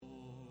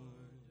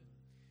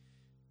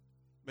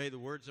May the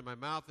words of my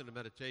mouth and the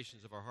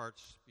meditations of our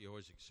hearts be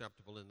always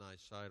acceptable in thy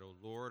sight, O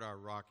Lord, our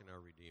rock and our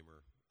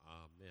redeemer.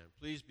 Amen.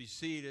 Please be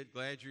seated.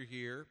 Glad you're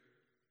here.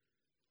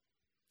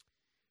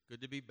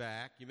 Good to be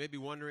back. You may be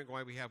wondering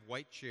why we have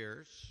white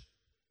chairs.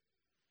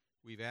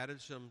 We've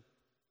added some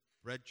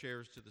red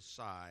chairs to the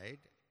side,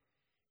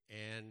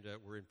 and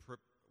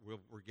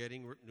we're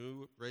getting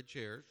new red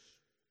chairs.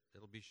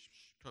 It'll be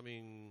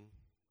coming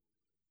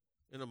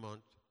in a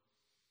month.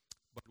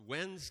 But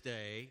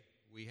Wednesday,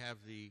 we have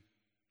the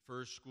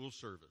first school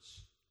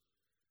service,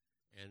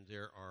 and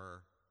there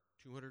are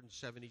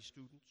 270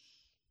 students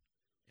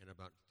and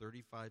about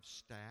 35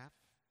 staff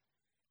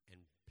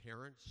and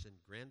parents and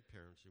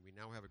grandparents, and we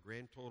now have a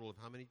grand total of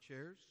how many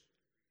chairs?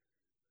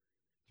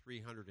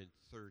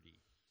 330.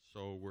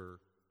 So we're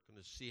going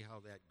to see how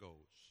that goes.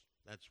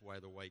 That's why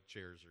the white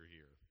chairs are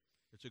here.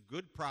 It's a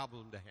good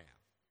problem to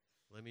have,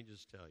 let me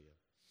just tell you.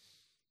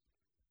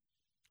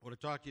 I want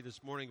to talk to you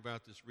this morning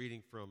about this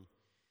reading from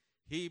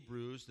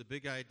Hebrews. The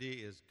big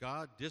idea is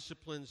God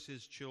disciplines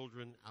his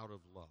children out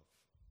of love.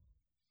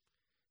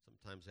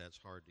 Sometimes that's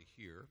hard to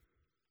hear.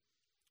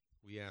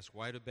 We ask,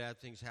 why do bad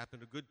things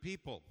happen to good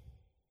people?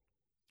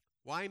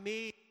 Why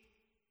me?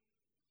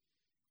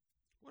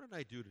 What did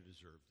I do to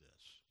deserve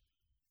this?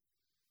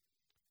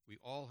 We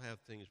all have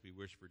things we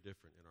wish were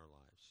different in our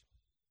lives.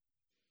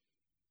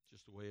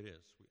 Just the way it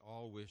is. We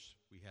all wish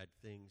we had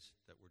things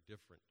that were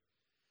different.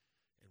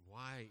 And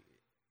why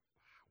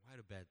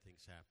do bad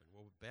things happen?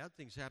 Well, bad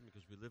things happen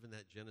because we live in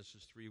that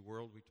Genesis 3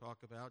 world we talk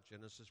about.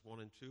 Genesis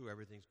 1 and 2,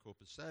 everything's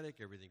copacetic,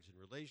 everything's in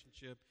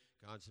relationship.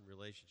 God's in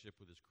relationship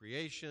with his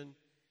creation.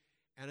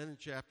 And in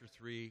chapter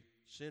 3,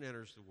 sin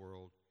enters the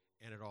world,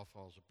 and it all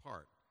falls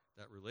apart.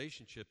 That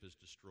relationship is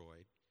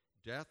destroyed.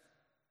 Death,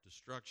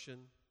 destruction,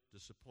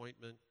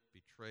 disappointment,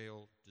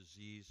 betrayal,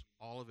 disease,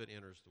 all of it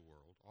enters the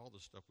world, all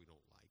the stuff we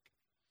don't like.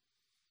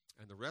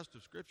 And the rest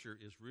of Scripture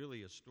is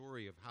really a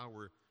story of how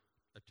we're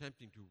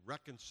attempting to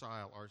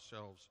reconcile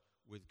ourselves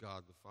with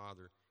God the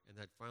Father, and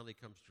that finally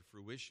comes to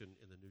fruition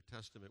in the New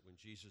Testament when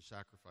Jesus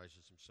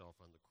sacrifices himself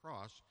on the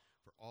cross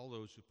for all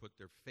those who put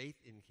their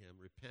faith in him,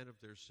 repent of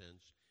their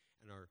sins,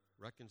 and are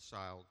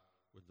reconciled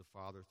with the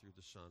Father through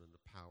the Son and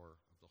the power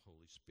of the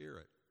Holy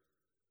Spirit.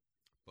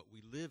 But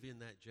we live in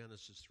that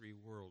Genesis 3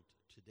 world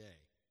today.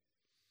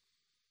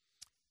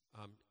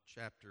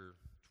 Chapter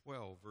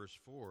 12, verse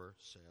 4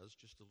 says,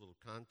 just a little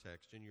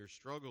context, in your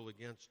struggle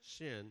against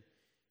sin,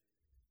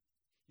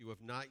 you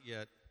have not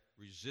yet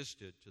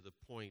resisted to the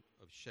point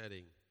of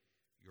shedding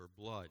your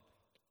blood.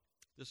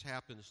 This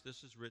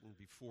is written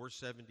before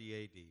 70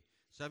 A.D.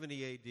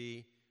 70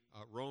 A.D.,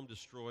 Rome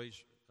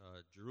destroys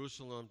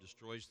Jerusalem,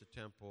 destroys the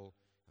temple.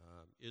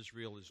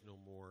 Israel is no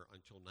more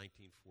until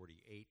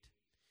 1948.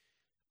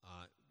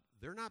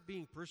 They're not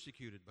being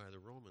persecuted by the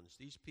Romans.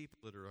 These people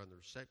that are on the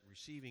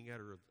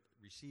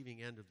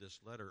receiving end of this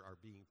letter are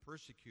being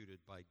persecuted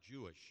by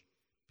Jewish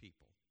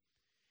people.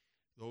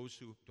 Those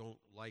who don't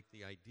like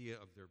the idea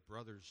of their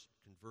brothers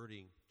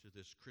converting to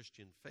this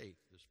Christian faith,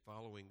 this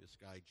following this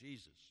guy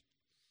Jesus.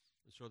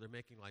 And so they're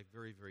making life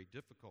very, very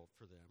difficult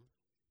for them.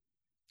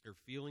 They're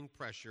feeling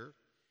pressure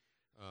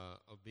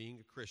of being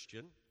a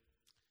Christian.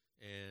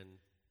 And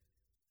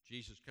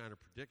Jesus kind of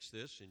predicts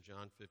this in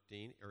John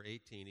 15 or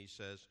 18. He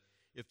says,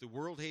 if the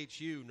world hates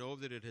you, know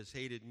that it has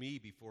hated me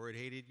before it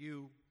hated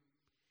you.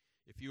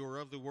 If you are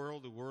of the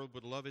world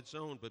would love its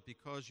own. But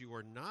because you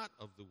are not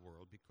of the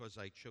world, because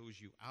I chose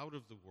you out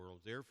of the world,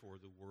 therefore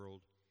the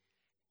world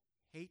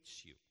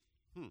hates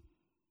you.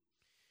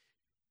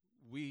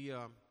 We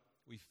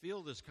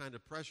feel this kind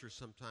of pressure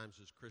sometimes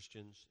as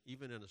Christians,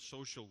 even in a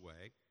social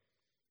way,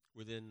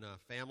 within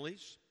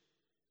families.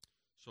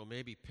 So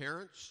maybe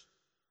parents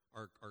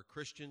are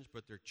Christians,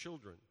 but their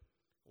children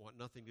want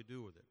nothing to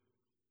do with it.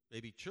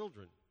 Maybe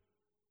children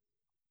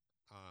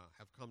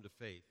have come to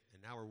faith,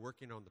 and now we're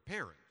working on the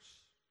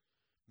parents.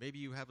 Maybe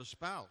you have a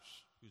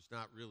spouse who's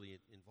not really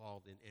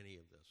involved in any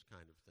of this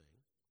kind of thing,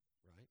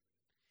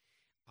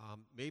 right?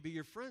 Maybe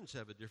your friends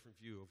have a different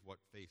view of what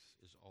faith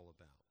is all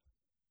about.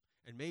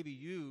 And maybe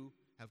you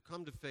have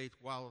come to faith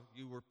while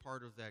you were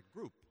part of that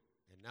group,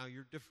 and now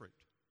you're different.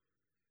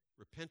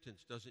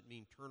 Repentance doesn't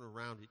mean turn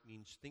around, it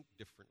means think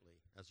differently.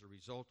 As a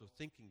result of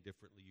thinking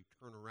differently, you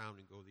turn around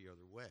and go the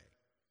other way.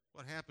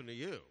 What happened to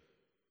you?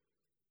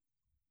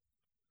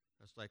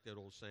 That's like that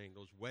old saying,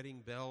 those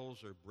wedding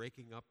bells are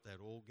breaking up that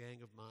old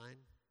gang of mine.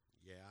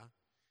 Yeah,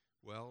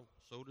 well,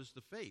 so does the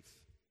faith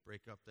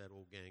break up that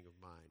old gang of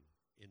mine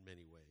in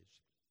many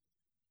ways.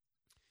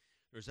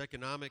 There's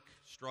economic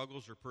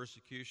struggles or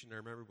persecution. I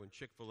remember when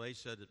Chick-fil-A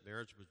said that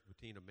marriage was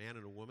between a man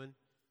and a woman,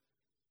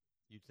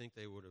 you'd think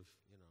they would have,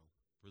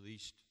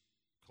 released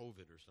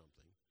COVID or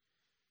something.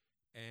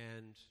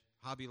 And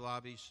Hobby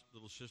Lobby's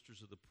Little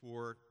Sisters of the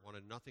Poor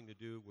wanted nothing to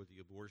do with the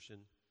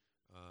abortion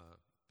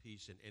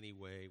piece in any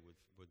way,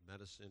 with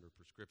medicine or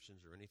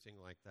prescriptions or anything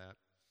like that.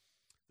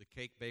 The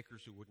cake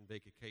bakers who wouldn't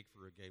bake a cake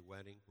for a gay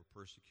wedding were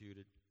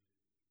persecuted.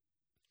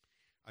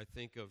 I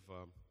think of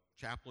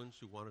chaplains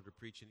who wanted to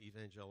preach an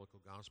evangelical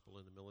gospel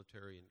in the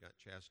military and got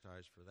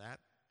chastised for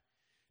that.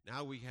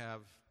 Now we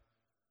have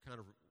kind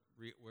of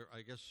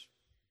I guess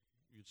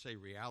you'd say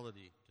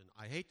reality.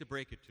 I hate to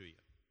break it to you.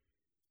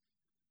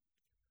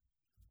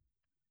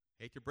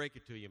 Hate to break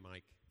it to you,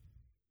 Mike.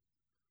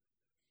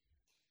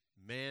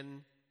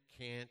 Men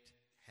can't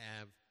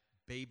have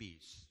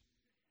babies.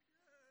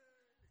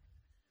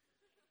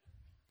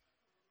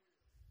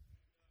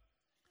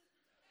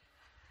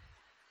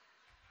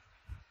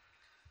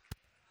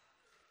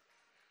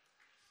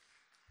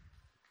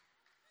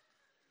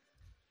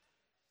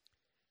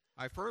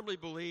 I firmly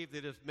believe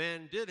that if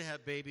men did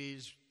have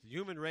babies, the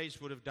human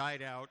race would have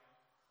died out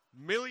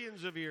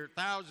millions of years,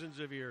 thousands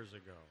of years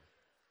ago.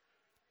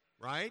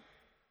 Right?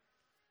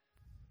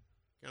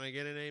 Can I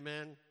get an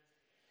amen?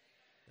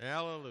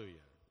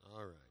 Hallelujah.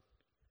 All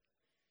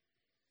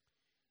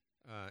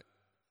right.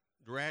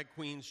 Drag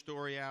queen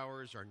story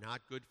hours are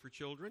not good for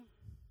children.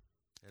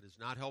 That is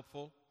not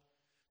helpful.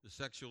 The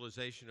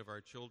sexualization of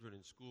our children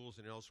in schools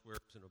and elsewhere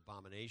is an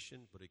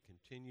abomination, but it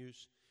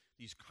continues.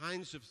 These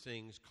kinds of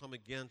things come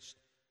against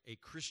a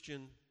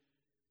Christian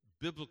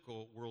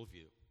biblical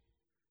worldview.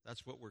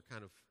 That's what we're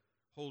kind of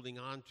holding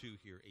on to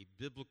here, a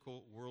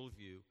biblical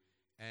worldview,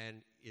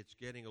 and it's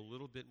getting a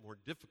little bit more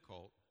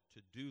difficult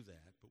to do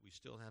that, but we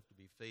still have to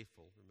be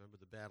faithful. Remember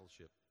the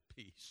battleship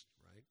piece,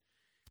 right?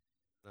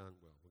 Well,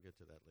 we'll get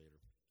to that later.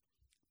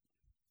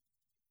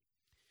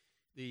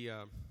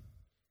 It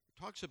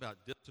talks about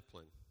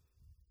discipline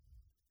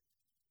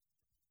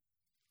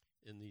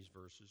in these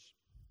verses.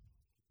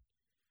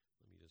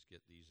 Let me just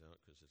get these out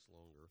because it's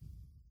longer.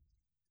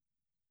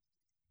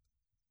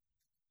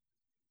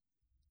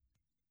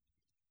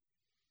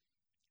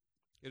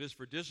 It is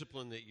for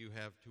discipline that you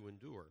have to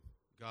endure.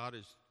 God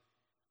is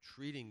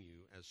treating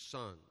you as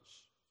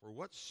sons. For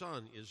what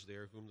son is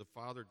there whom the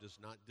Father does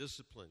not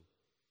discipline?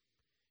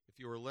 If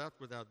you are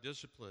left without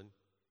discipline,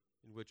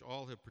 in which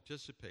all have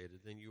participated,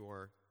 then you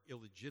are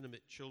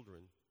illegitimate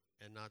children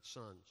and not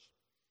sons.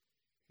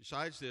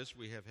 Besides this,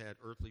 we have had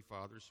earthly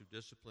fathers who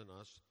discipline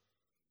us,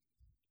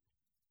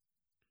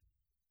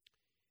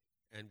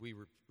 and we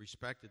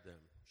respected them.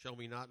 Shall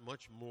we not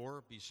much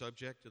more be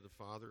subject to the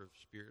Father of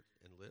Spirit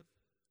and live?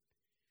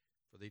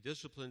 For they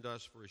disciplined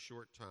us for a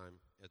short time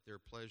at their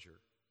pleasure,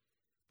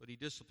 but he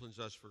disciplines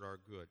us for our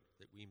good,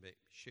 that we may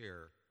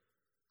share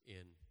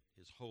in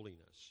his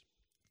holiness.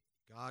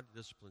 God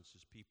disciplines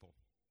his people,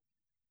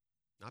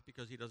 not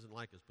because he doesn't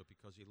like us, but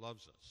because he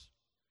loves us.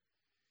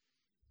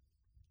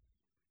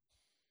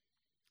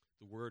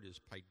 The word is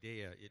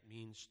paideia. It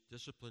means,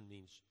 discipline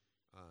means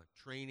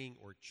training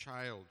or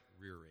child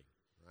rearing,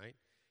 right?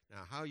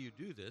 Now, how you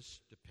do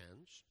this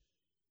depends.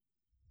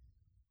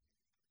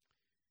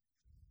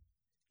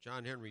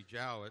 John Henry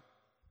Jowett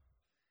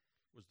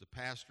was the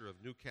pastor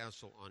of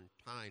Newcastle on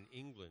Tyne,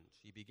 England.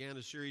 He began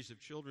a series of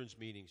children's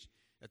meetings.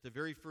 At the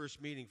very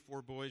first meeting,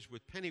 4 boys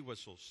with penny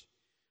whistles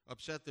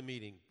upset the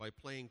meeting by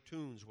playing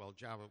tunes while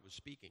Jowett was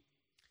speaking.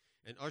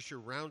 An usher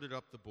rounded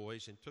up the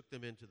boys and took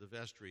them into the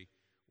vestry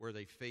where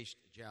they faced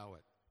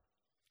Jowett.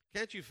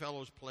 "Can't you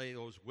fellows play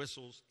those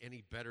whistles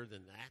any better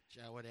than that?"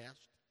 Jowett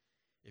asked.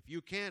 "If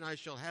you can, I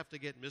shall have to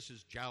get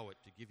Mrs.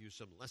 Jowett to give you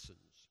some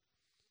lessons."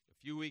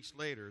 A few weeks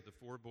later, the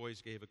 4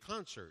 boys gave a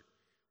concert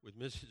with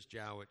Mrs.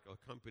 Jowett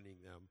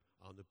accompanying them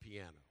on the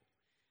piano.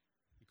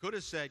 He could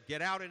have said,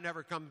 "Get out and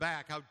never come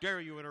back. How dare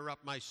you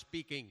interrupt my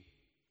speaking?"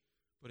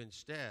 But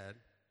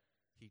instead,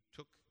 he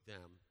took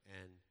them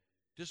and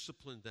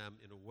disciplined them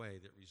in a way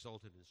that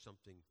resulted in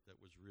something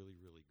that was really,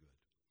 really good.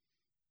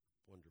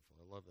 Wonderful.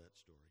 I love that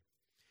story.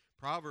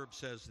 Proverbs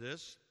says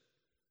this: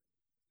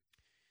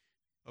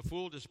 "A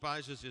fool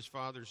despises his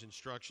father's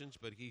instructions,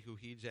 but he who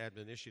heeds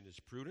admonition is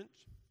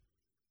prudent.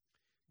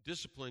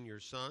 Discipline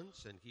your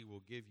sons, and he will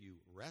give you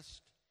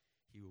rest.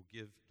 He will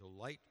give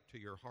delight to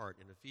your heart."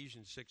 And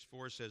Ephesians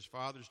 6:4 says,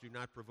 "Fathers, do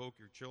not provoke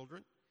your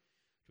children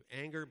to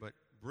anger, but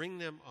bring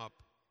them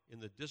up in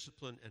the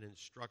discipline and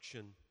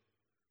instruction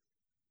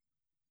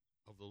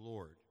of the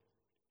Lord."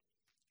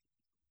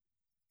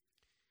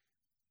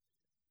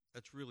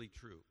 That's really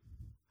true.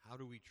 How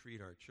do we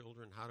treat our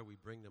children? How do we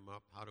bring them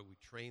up? How do we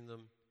train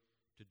them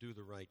to do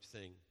the right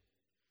thing?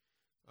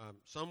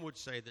 Some would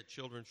say that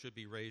children should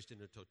be raised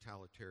in a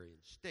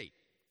totalitarian state.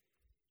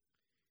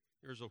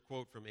 Here's a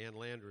quote from Ann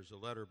Landers, a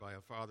letter by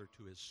a father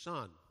to his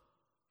son.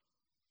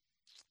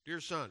 "Dear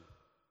son,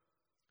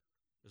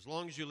 as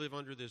long as you live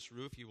under this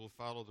roof, you will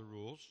follow the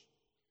rules.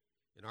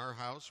 In our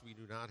house, we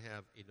do not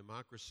have a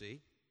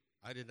democracy.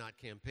 I did not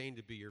campaign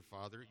to be your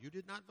father. You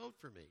did not vote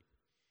for me.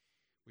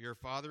 We are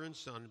father and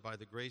son by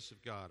the grace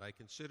of God. I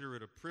consider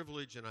it a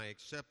privilege, and I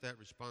accept that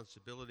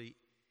responsibility.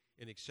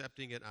 In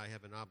accepting it, I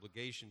have an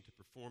obligation to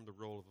perform the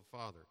role of a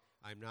father.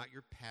 I'm not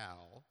your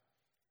pal.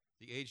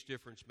 The age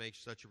difference makes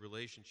such a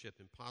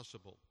relationship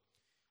impossible.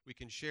 We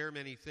can share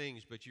many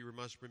things, but you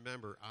must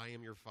remember, I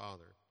am your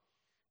father.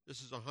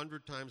 This is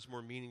 100 times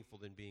more meaningful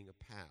than being a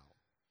pal.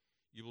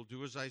 You will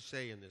do as I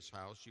say in this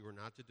house. You are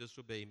not to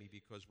disobey me,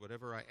 because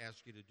whatever I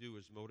ask you to do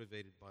is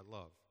motivated by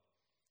love.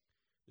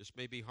 This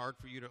may be hard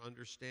for you to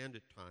understand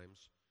at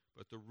times,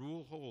 but the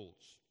rule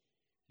holds.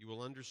 You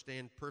will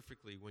understand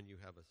perfectly when you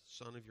have a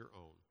son of your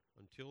own.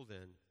 Until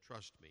then,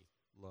 trust me,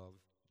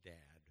 love,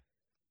 Dad."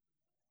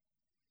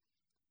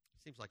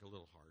 Seems like a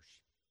little harsh.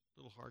 A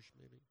little harsh,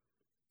 maybe.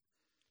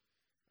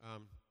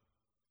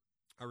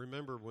 I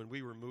remember when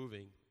we were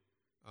moving,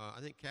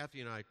 I think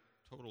Kathy and I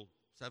totaled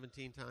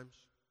 17 times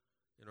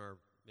in our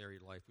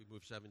married life. We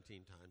moved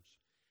 17 times.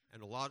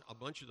 And a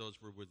bunch of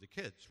those were with the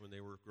kids when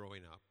they were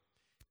growing up.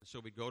 And so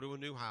we'd go to a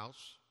new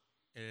house,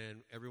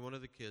 and every one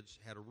of the kids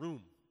had a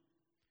room.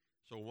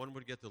 So one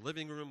would get the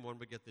living room, one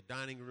would get the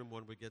dining room,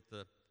 one would get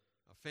the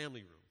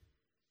family room.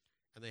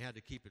 And they had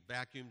to keep it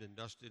vacuumed and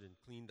dusted and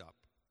cleaned up.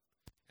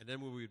 And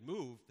then when we would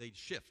move, they'd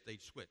shift,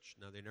 they'd switch.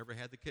 Now, they never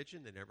had the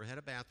kitchen, they never had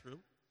a bathroom,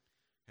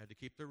 had to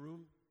keep their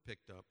room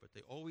picked up, but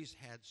they always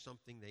had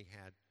something they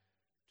had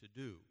to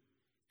do.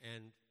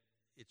 And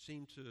it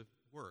seemed to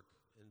work,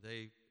 and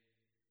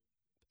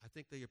I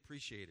think they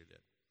appreciated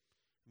it.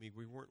 I mean,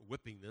 we weren't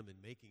whipping them and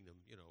making them,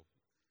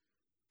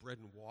 bread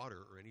and water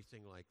or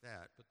anything like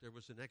that, but there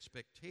was an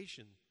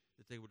expectation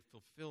that they would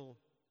fulfill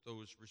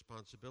those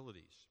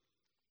responsibilities.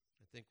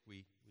 I think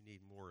we need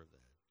more of that.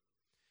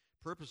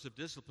 Purpose of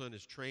discipline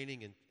is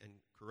training and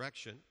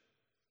correction,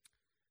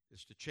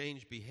 is to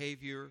change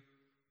behavior,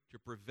 to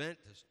prevent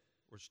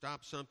or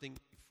stop something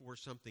before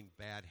something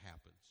bad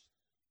happens,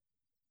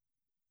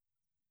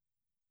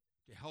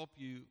 to help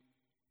you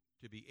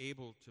to be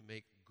able to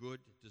make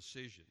good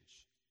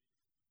decisions.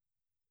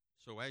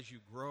 So as you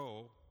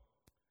grow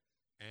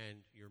and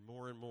you're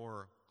more and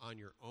more on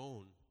your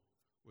own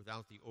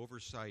without the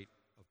oversight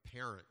of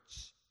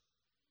parents,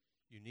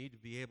 you need to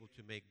be able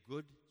to make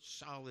good,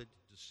 solid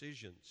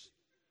decisions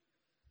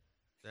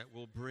that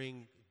will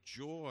bring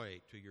joy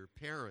to your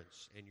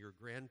parents and your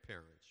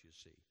grandparents, you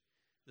see.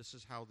 This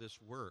is how this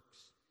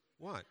works.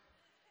 What?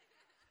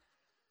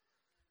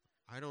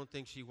 I don't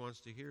think she wants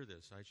to hear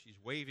this. She's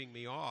waving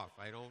me off.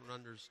 I don't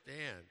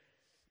understand.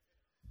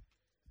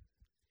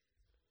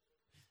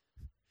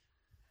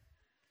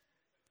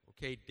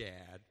 Okay,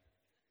 Dad.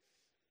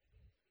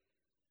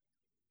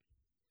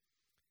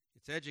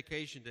 It's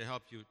education to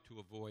help you to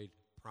avoid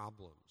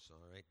problems,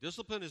 all right?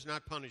 Discipline is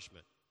not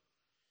punishment.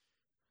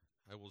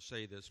 I will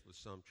say this with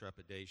some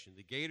trepidation.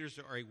 The Gators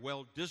are a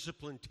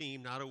well-disciplined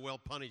team, not a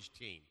well-punished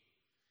team.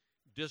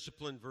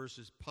 Discipline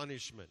versus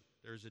punishment.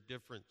 There's a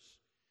difference.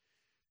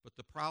 But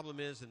the problem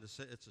is, and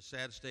it's a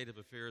sad state of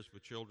affairs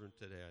with children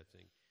today, I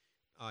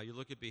think. You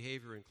look at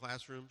behavior in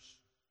classrooms,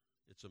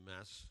 it's a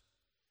mess.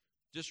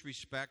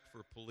 Disrespect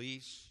for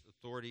police,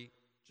 authority,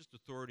 just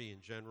authority in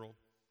general.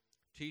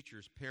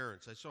 Teachers,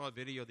 parents. I saw a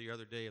video the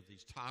other day of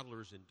these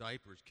toddlers in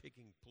diapers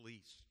kicking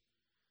police.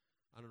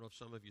 I don't know if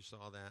some of you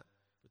saw that,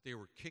 but they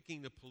were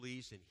kicking the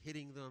police and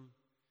hitting them.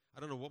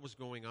 I don't know what was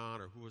going on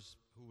or who was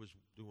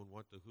doing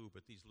what to who,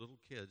 but these little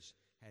kids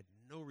had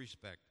no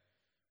respect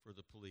for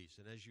the police.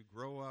 And as you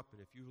grow up,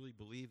 and if you really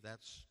believe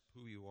that's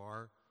who you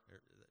are,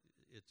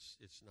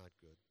 it's not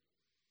good.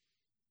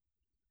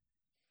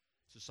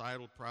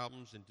 Societal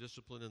problems and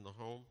discipline in the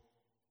home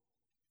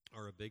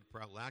are a big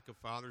problem. Lack of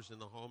fathers in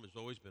the home has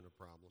always been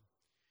a problem.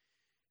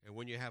 And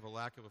when you have a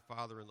lack of a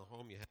father in the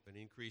home, you have an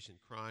increase in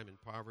crime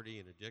and poverty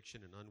and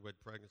addiction and unwed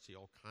pregnancy,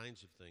 all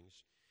kinds of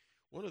things.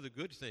 One of the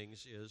good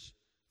things is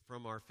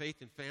from our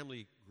Faith and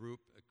Family group,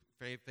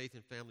 Faith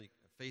and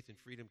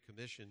Freedom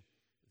Commission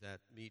that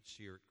meets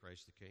here at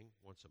Christ the King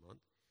once a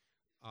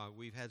month,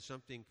 we've had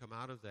something come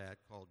out of that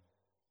called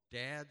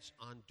Dads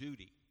on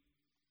Duty.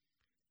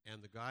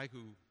 And the guy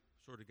who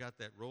sort of got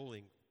that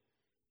rolling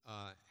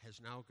has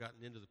now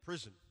gotten into the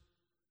prison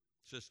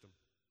system.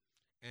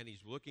 And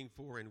he's looking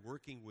for and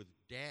working with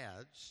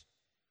dads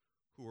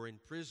who are in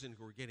prison,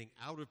 who are getting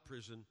out of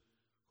prison,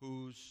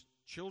 whose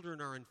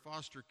children are in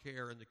foster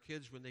care, and the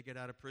kids, when they get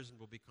out of prison,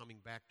 will be coming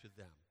back to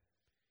them.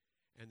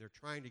 And they're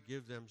trying to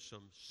give them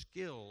some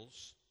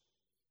skills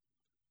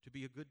to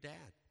be a good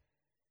dad,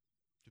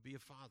 to be a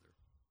father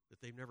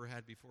that they've never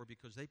had before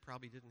because they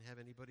probably didn't have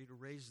anybody to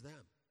raise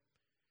them.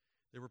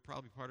 They were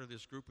probably part of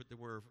this group, but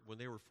when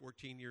they were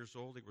 14 years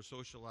old, they were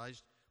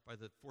socialized by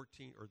the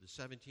 14 or the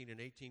 17 and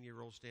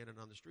 18-year-olds standing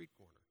on the street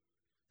corner.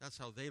 That's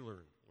how they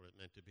learned what it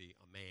meant to be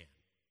a man,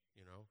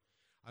 you know.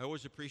 I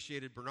always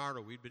appreciated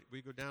Bernardo.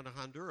 We'd go down to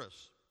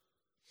Honduras,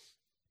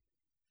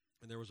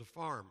 and there was a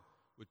farm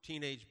with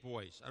teenage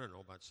boys. I don't know,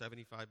 about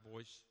 75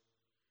 boys.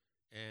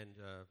 And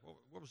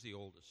what was the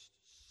oldest?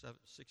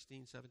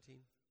 16, 17?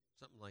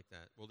 Something like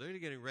that. Well, they're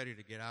getting ready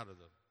to get out of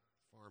the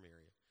farm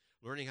area,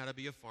 learning how to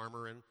be a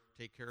farmer and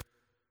take care of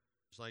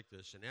things like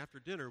this. And after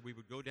dinner, we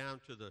would go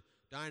down to the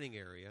dining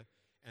area,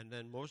 and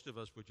then most of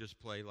us would just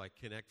play like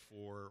Connect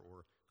Four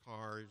or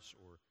cards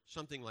or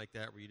something like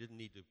that where you didn't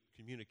need to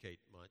communicate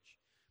much.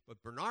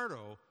 But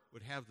Bernardo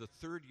would have the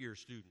third-year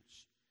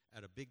students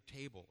at a big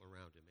table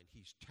around him, and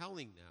he's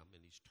telling them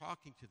and he's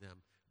talking to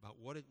them about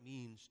what it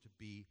means to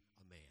be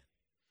a man,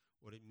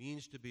 what it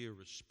means to be a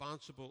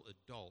responsible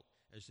adult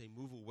as they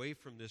move away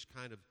from this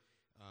kind of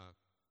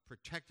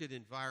protected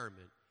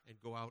environment and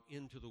go out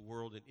into the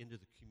world and into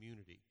the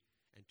community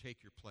and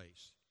take your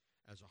place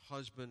as a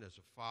husband, as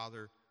a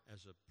father,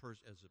 as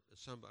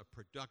a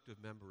productive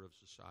member of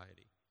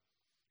society.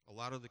 A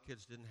lot of the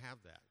kids didn't have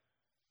that,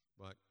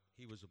 but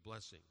he was a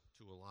blessing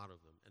to a lot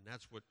of them. And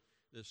that's what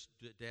this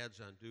dad's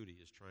on duty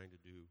is trying to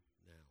do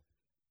now.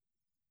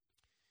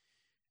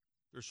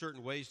 There are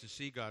certain ways to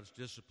see God's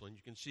discipline.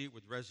 You can see it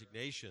with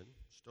resignation,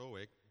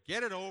 stoic.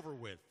 Get it over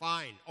with.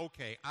 Fine.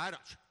 Okay. All right.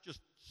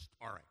 Just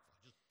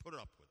put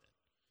up with it.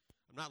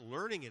 I'm not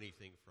learning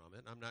anything from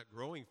it. I'm not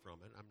growing from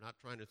it. I'm not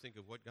trying to think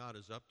of what God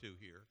is up to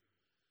here.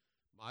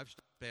 I've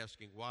stopped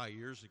asking why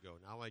years ago.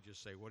 Now I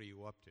just say, what are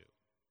you up to?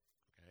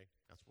 Okay.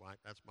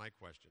 That's my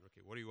question.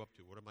 Okay. What are you up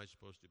to? What am I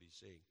supposed to be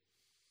seeing?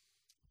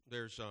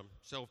 There's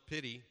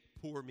self-pity,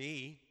 poor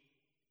me.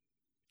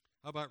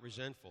 How about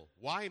resentful?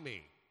 Why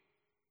me?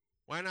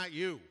 Why not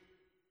you?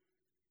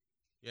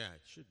 Yeah,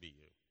 it should be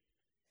you.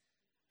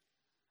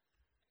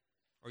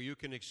 Or you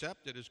can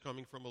accept it as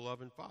coming from a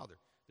loving father.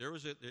 There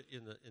was in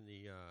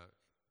the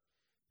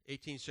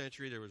 18th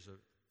century, there was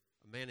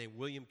a man named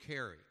William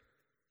Carey.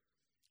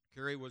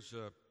 Carey was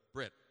a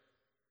Brit.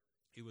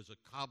 He was a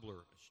cobbler,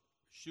 a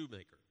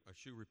shoemaker, a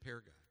shoe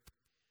repair guy,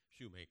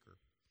 shoemaker.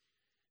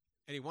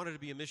 And he wanted to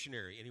be a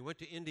missionary, and he went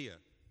to India.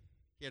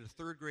 He had a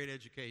third-grade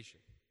education,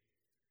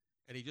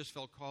 and he just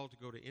felt called to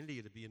go to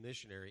India to be a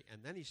missionary.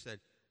 And then he said,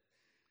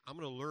 I'm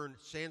going to learn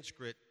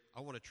Sanskrit. I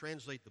want to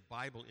translate the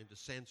Bible into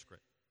Sanskrit.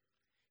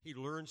 He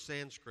learned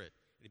Sanskrit,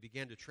 and he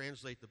began to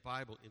translate the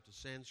Bible into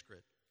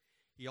Sanskrit.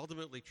 He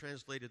ultimately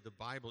translated the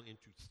Bible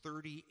into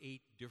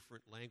 38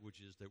 different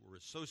languages that were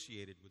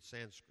associated with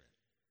Sanskrit.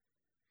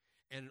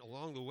 And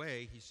along the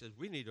way, he said,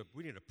 we need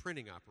a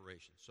printing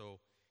operation. So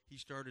he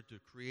started to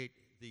create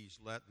these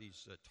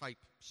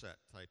typeset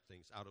type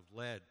things out of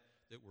lead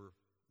that were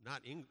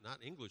not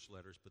English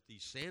letters, but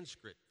these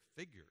Sanskrit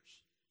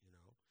figures,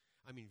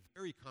 I mean,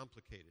 very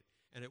complicated.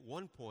 And at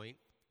one point,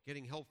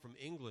 getting help from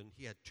England,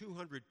 he had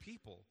 200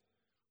 people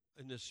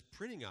in this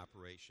printing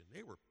operation.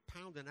 They were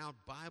pounding out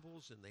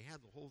Bibles, and they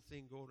had the whole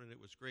thing going, and it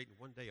was great. And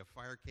one day, a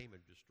fire came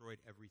and destroyed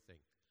everything.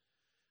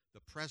 The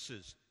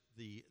presses,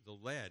 the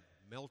lead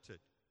melted.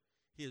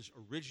 His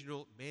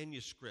original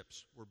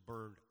manuscripts were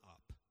burned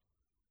up.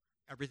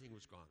 Everything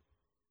was gone.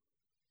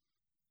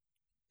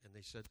 And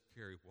they said,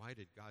 Carey, why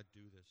did God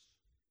do this?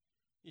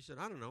 He said,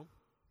 I don't know.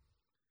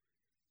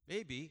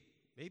 Maybe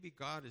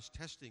God is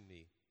testing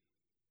me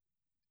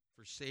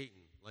for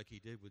Satan like he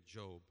did with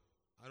Job.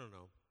 I don't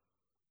know.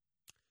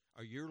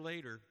 A year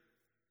later,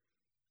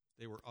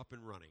 they were up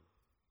and running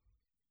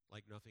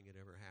like nothing had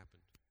ever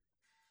happened.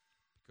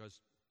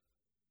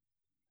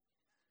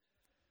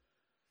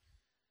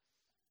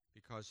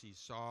 Because he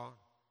saw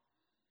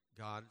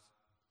God.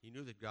 He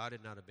knew that God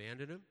had not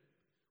abandoned him.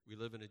 We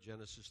live in a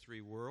Genesis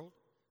 3 world.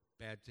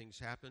 Bad things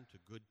happen to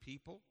good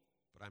people,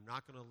 but I'm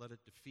not going to let it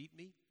defeat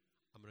me.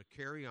 I'm going to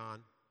carry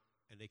on.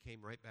 And they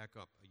came right back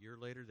up. A year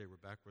later, they were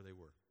back where they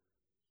were.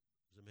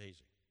 It was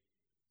amazing.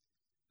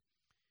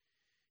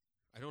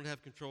 I don't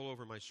have control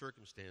over my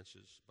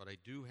circumstances, but I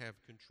do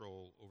have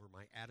control over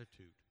my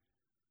attitude.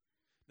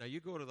 Now,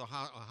 you go to a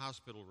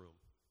hospital room.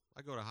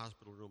 I go to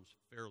hospital rooms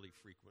fairly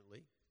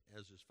frequently,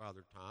 as is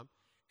Father Tom.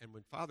 And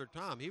when Father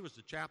Tom, he was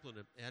the chaplain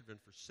at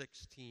Advent for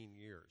 16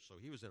 years, so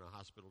he was in a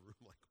hospital room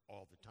like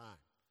all the time.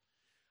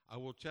 I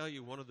will tell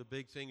you, one of the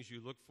big things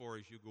you look for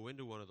as you go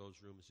into one of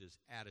those rooms is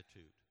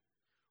attitude.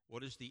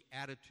 What is the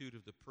attitude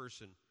of the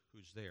person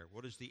who's there?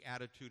 What is the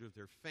attitude of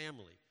their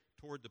family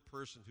toward the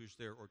person who's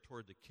there or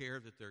toward the care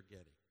that they're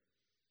getting?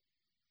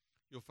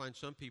 You'll find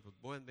some people,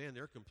 man,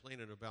 they're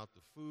complaining about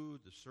the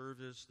food, the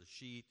service, the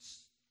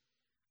sheets,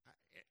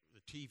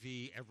 the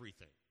TV,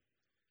 everything.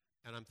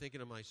 And I'm thinking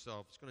to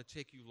myself, it's going to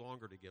take you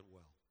longer to get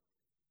well.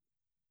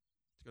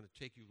 It's going to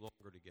take you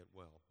longer to get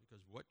well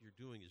because what you're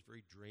doing is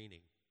very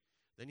draining.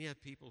 Then you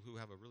have people who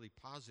have a really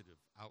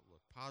positive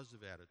outlook,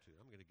 positive attitude.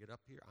 I'm going to get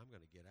up here. I'm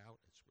going to get out.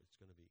 It's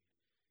going to be.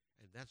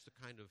 And that's the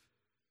kind of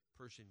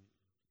person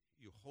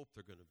you hope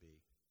they're going to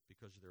be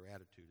because their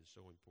attitude is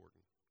so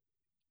important.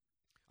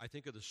 I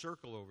think of the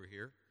circle over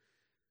here.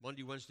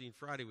 Monday, Wednesday, and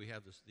Friday we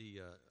have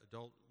the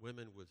adult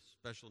women with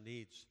special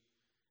needs.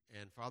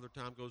 And Father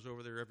Tom goes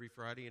over there every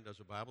Friday and does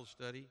a Bible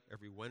study.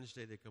 Every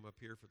Wednesday they come up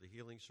here for the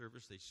healing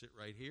service. They sit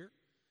right here.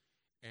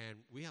 And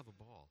we have a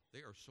ball. They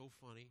are so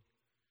funny.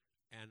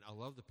 And I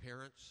love the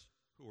parents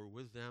who are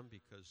with them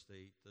because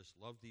they just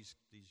love these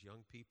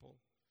young people.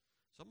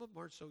 Some of them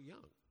aren't so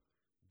young,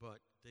 but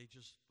they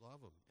just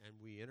love them. And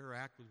we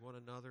interact with one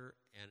another,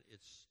 and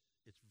it's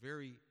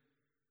very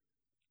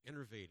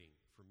enervating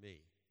for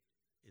me.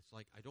 It's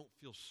like I don't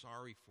feel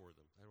sorry for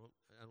them.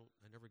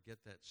 I never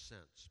get that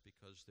sense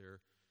because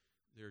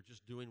they're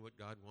just doing what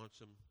God wants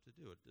them to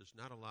do. There's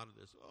not a lot of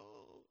this.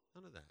 Oh,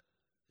 none of that.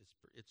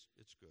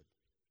 It's good.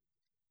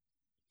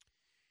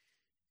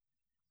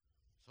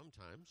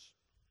 Sometimes.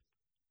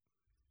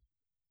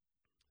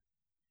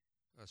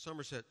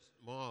 Somerset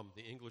Maugham,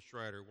 the English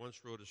writer,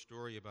 once wrote a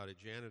story about a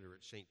janitor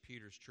at St.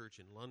 Peter's Church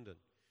in London.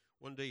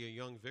 One day, a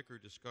young vicar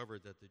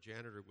discovered that the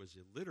janitor was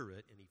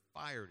illiterate, and he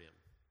fired him.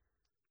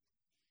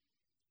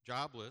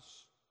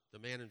 Jobless, the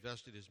man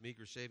invested his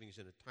meager savings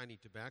in a tiny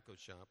tobacco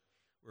shop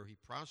where he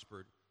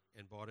prospered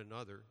and bought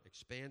another,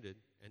 expanded,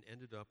 and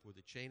ended up with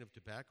a chain of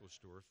tobacco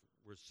stores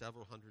worth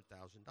several $100,000.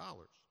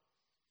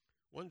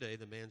 One day,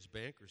 the man's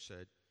banker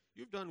said,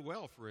 "You've done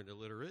well for an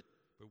illiterate.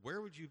 but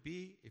where would you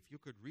be if you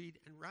could read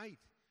and write?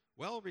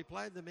 Well,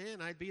 replied the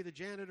man, I'd be the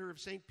janitor of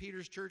St.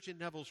 Peter's Church in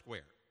Neville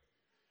Square.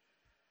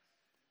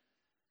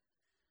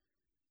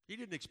 He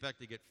didn't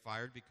expect to get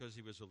fired because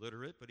he was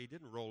illiterate, but he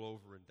didn't roll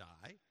over and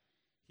die.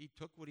 He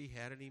took what he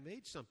had and he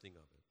made something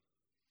of it.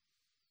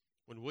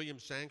 When William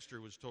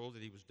Sangster was told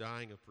that he was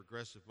dying of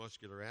progressive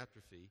muscular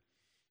atrophy,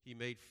 he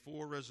made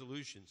 4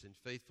 resolutions and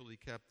faithfully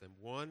kept them.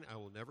 1, I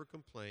will never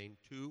complain.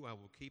 2, I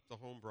will keep the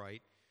home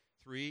bright.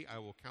 3, I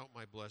will count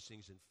my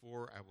blessings. And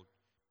 4, I will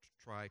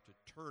try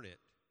to turn it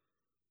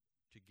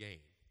to gain.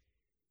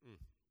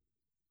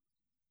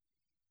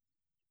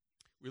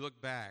 We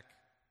look back.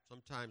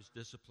 Sometimes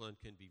discipline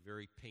can be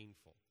very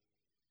painful.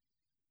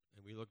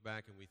 And we look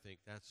back and we think,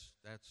 that's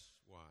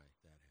why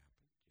that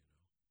happened,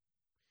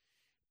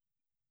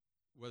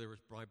 Whether it was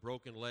my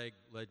broken leg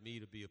led me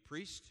to be a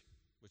priest,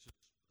 which is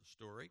a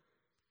story.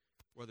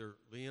 Whether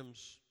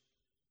Liam's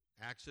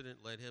accident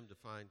led him to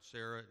find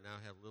Sarah and now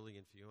have Lily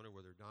and Fiona.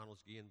 Whether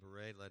Donald's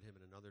Guillain-Barré led him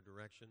in another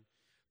direction.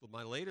 But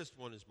my latest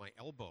one is my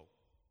elbow.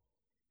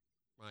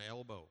 My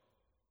elbow.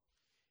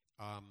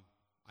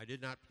 I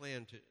did not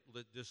plan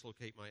to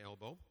dislocate my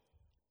elbow.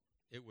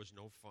 It was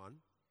no fun.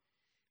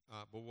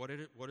 But what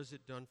has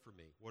it done for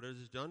me? What it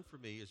has done for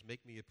me is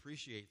make me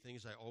appreciate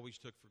things I always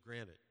took for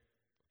granted.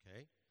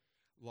 Okay?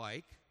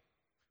 Like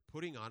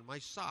putting on my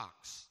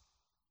socks.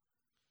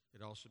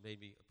 It also made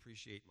me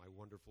appreciate my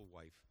wonderful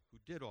wife who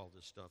did all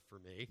this stuff for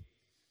me.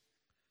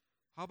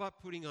 How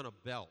about putting on a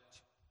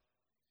belt?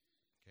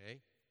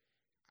 Okay?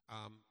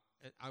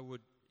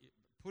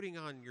 Putting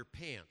on your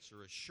pants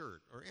or a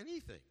shirt or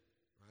anything,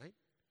 right?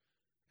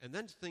 And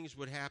then things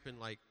would happen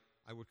like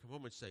I would come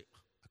home and say,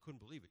 I couldn't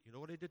believe it. You know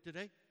what I did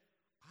today?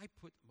 I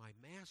put my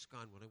mask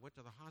on when I went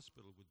to the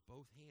hospital with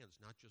both hands,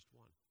 not just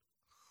one.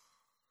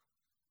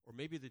 Or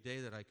maybe the day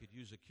that I could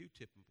use a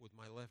Q-tip with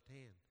my left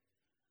hand.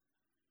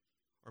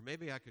 Or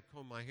maybe I could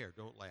comb my hair.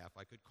 Don't laugh.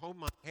 I could comb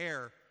my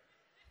hair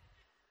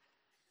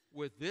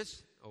with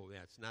this. Oh,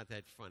 yeah, it's not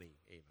that funny,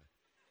 Ava.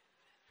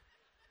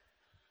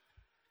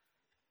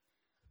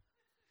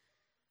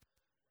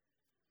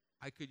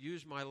 I could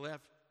use my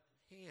left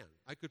hand.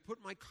 I could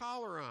put my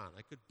collar on.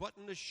 I could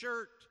button the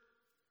shirt.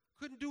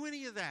 Couldn't do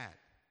any of that.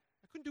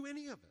 I couldn't do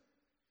any of it.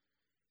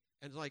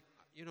 And like,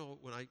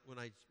 when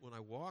I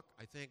walk,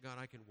 I thank God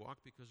I can walk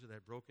because of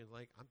that broken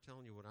leg. I'm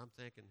telling you what, I'm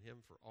thanking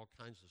Him for all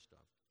kinds of stuff.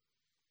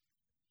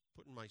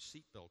 Putting my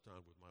seatbelt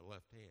on with my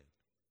left hand.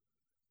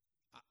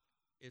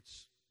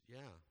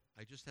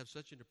 I just have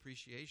such an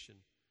appreciation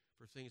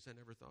for things I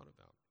never thought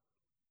about.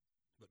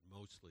 But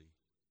mostly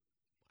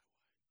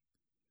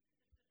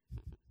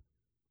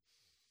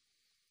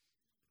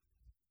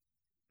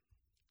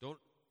my wife.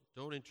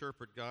 Don't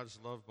interpret God's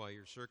love by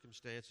your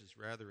circumstances.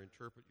 Rather,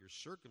 interpret your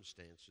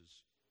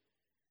circumstances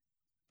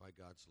by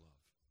God's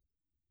love.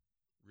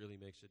 Really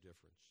makes a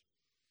difference.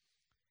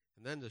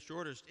 And then the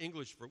shortest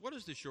English verse. What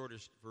is the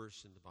shortest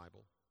verse in the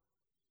Bible?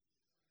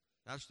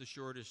 That's the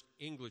shortest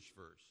English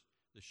verse.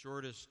 The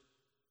shortest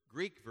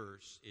Greek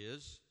verse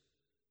is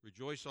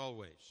rejoice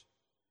always.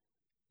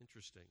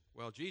 Interesting.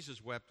 Well,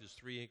 Jesus wept is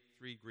three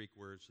Greek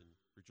words, and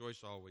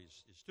rejoice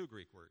always is 2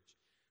 Greek words.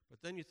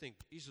 But then you think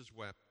Jesus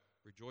wept,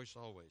 rejoice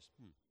always.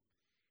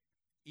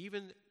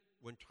 Even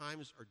when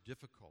times are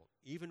difficult,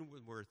 even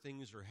where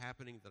things are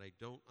happening that I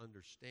don't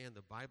understand,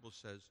 the Bible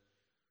says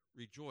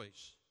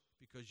rejoice,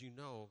 because you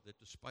know that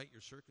despite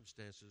your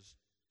circumstances,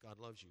 God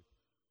loves you.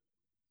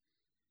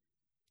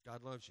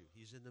 God loves you.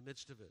 He's in the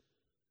midst of it.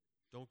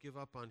 Don't give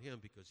up on Him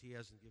because He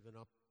hasn't given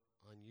up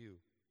on you.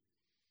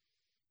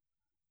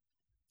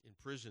 In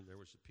prison, there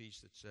was a piece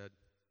that said,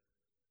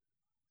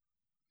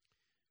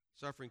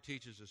 suffering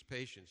teaches us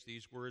patience.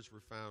 These words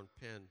were found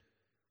penned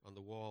on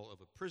the wall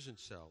of a prison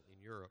cell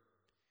in Europe.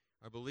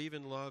 I believe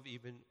in love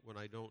even when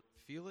I don't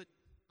feel it.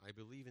 I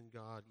believe in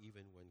God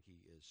even when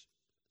He is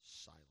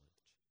silent.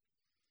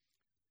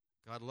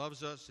 God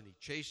loves us and He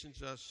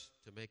chastens us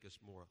to make us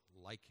more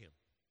like Him.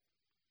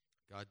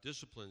 God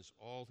disciplines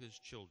all His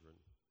children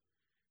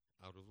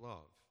out of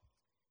love,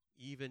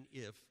 even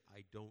if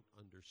I don't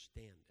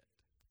understand it.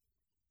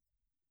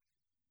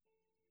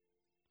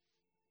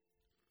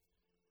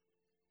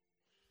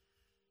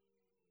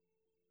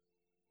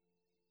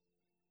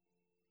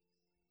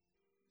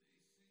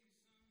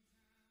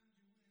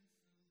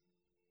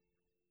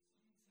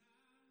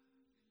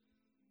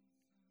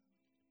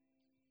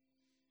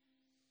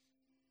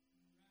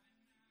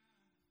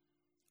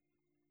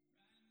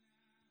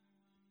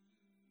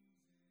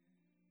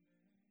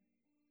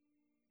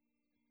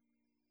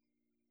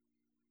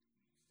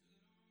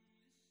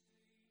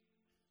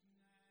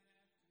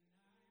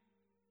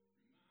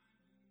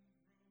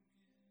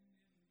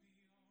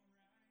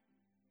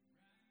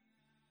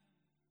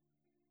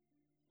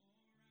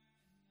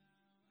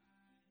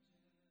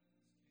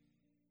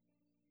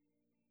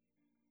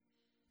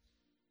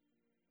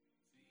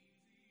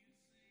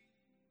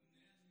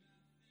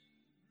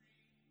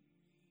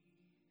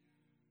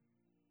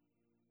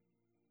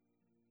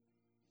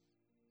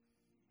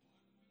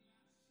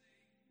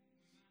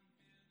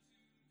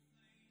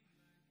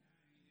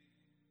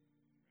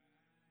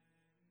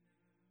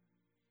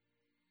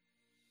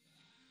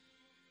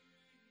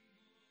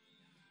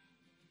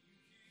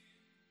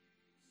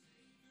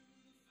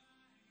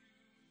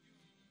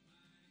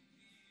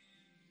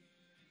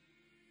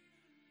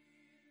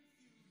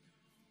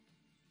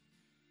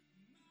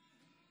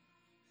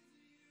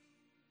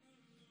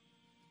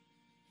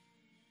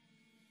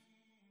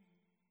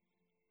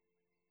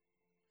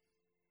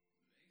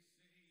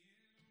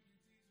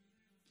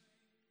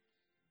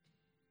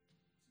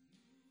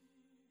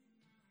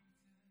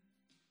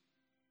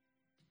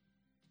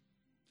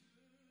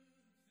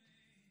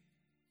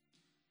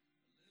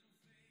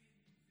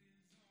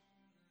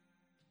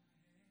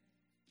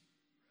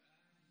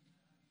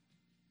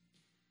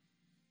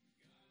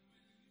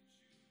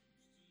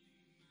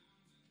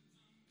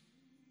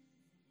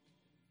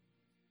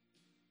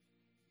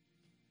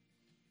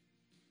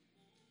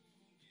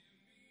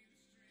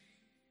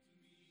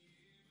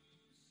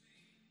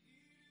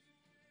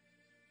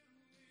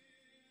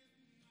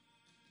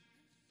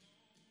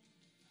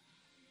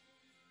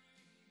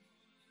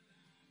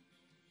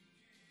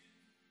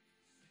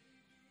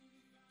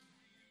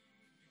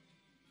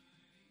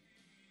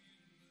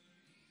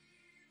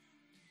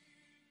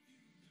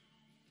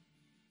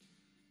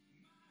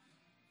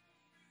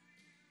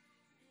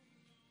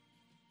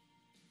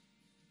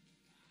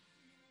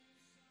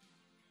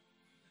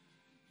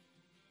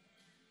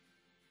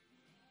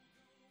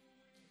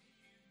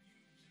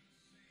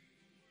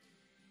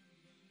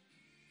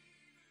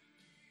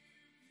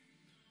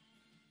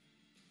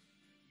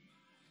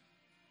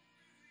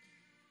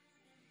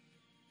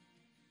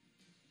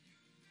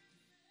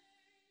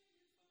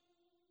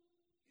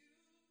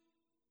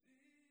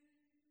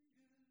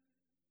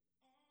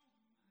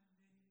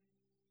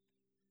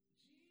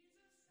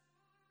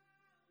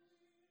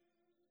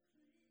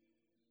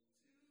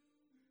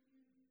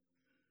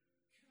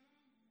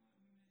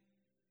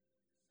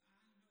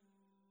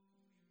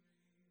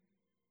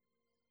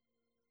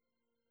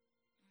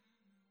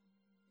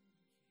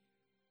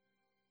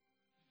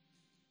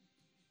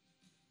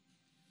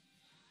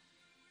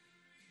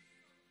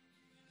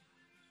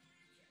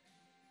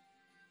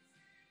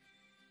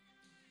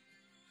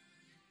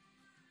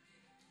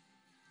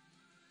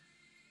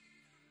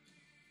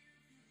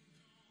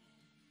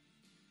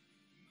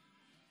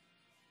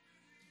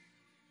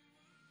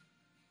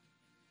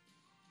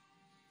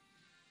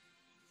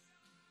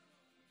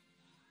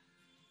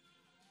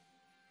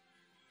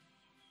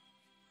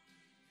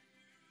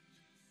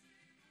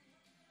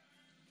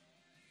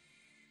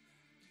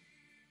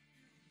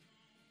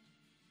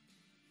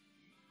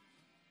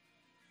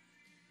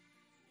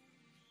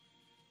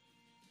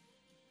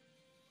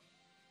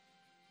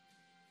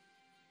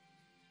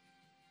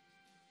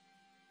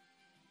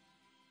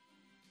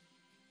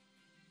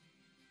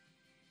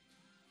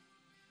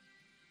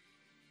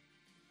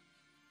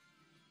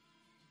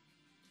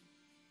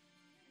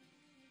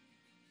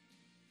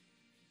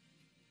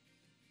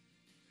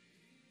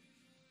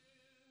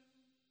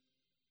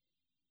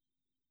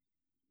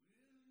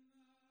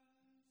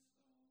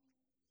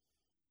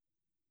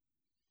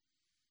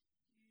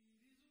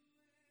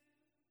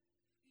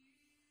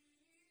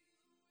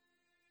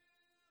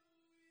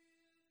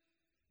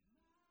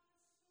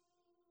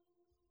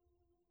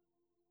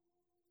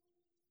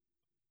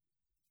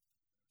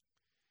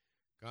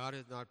 God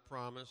hath not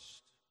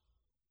promised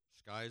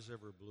skies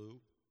ever blue,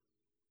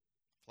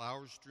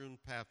 flower-strewn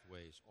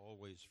pathways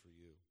always for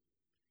you.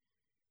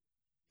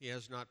 He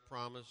has not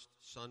promised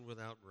sun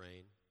without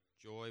rain,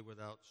 joy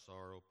without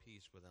sorrow,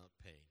 peace without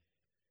pain.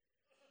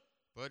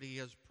 But he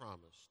has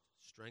promised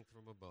strength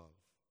from above,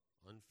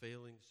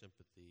 unfailing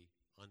sympathy,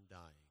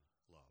 undying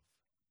love.